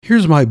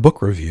Here's my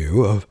book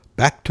review of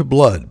Back to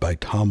Blood by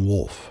Tom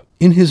Wolfe.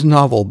 In his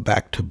novel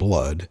Back to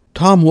Blood,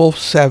 Tom Wolfe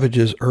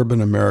savages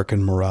urban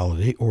American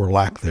morality, or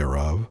lack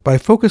thereof, by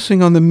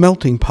focusing on the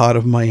melting pot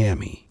of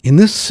Miami. In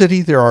this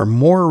city, there are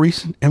more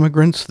recent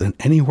immigrants than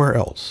anywhere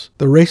else.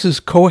 The races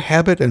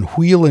cohabit and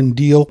wheel and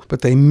deal,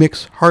 but they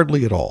mix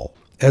hardly at all.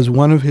 As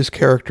one of his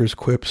characters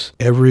quips,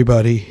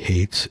 everybody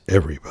hates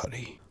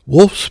everybody.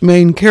 Wolfe's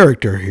main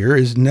character here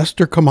is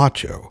Nestor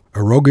Camacho,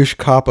 a roguish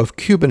cop of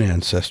Cuban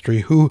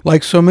ancestry who,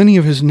 like so many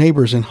of his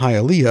neighbors in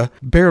Hialeah,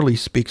 barely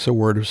speaks a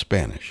word of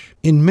Spanish.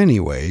 In many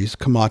ways,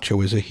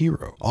 Camacho is a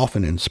hero,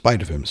 often in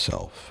spite of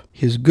himself.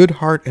 His good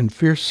heart and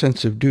fierce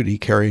sense of duty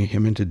carry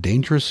him into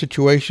dangerous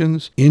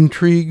situations,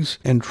 intrigues,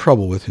 and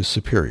trouble with his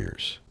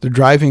superiors. The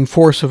driving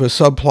force of a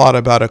subplot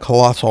about a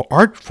colossal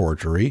art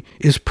forgery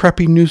is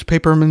preppy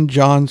newspaperman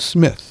John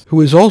Smith,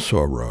 who is also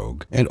a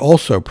rogue and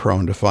also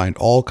prone to find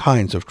all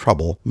kinds of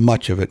trouble,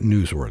 much of it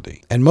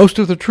newsworthy. And most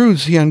of the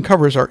truths he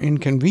uncovers are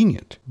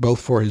inconvenient, both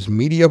for his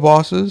media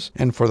bosses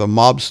and for the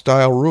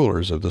mob-style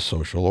rulers of the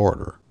social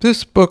order.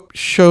 This book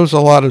shows a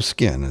lot of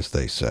skin, as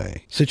they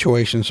say.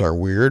 Situations are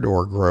weird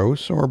or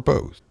gross or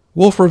both.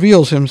 Wolfe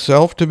reveals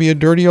himself to be a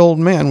dirty old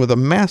man with a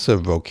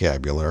massive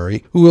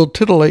vocabulary who will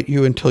titillate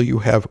you until you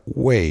have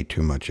way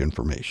too much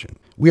information.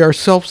 We are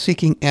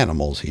self-seeking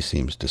animals, he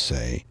seems to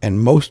say,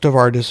 and most of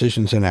our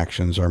decisions and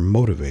actions are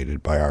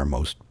motivated by our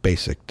most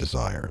basic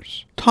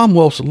desires. Tom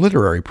Wolfe's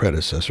literary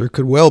predecessor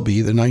could well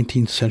be the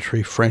 19th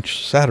century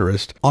French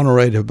satirist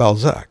Honoré de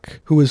Balzac,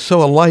 who is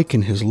so alike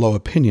in his low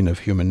opinion of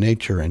human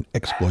nature and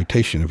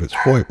exploitation of its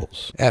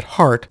foibles. At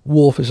heart,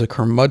 Wolfe is a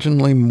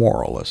curmudgeonly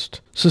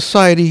moralist.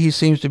 Society, he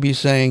seems to be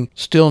saying,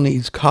 still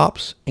needs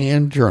cops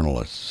and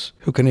journalists,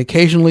 who can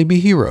occasionally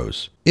be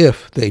heroes,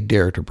 if they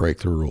dare to break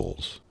the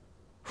rules.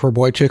 For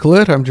Boy Chick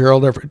Lit, I'm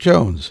Gerald Everett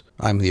Jones.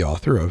 I'm the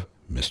author of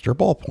Mr.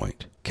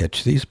 Ballpoint.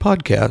 Catch these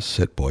podcasts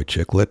at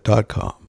boychicklit.com.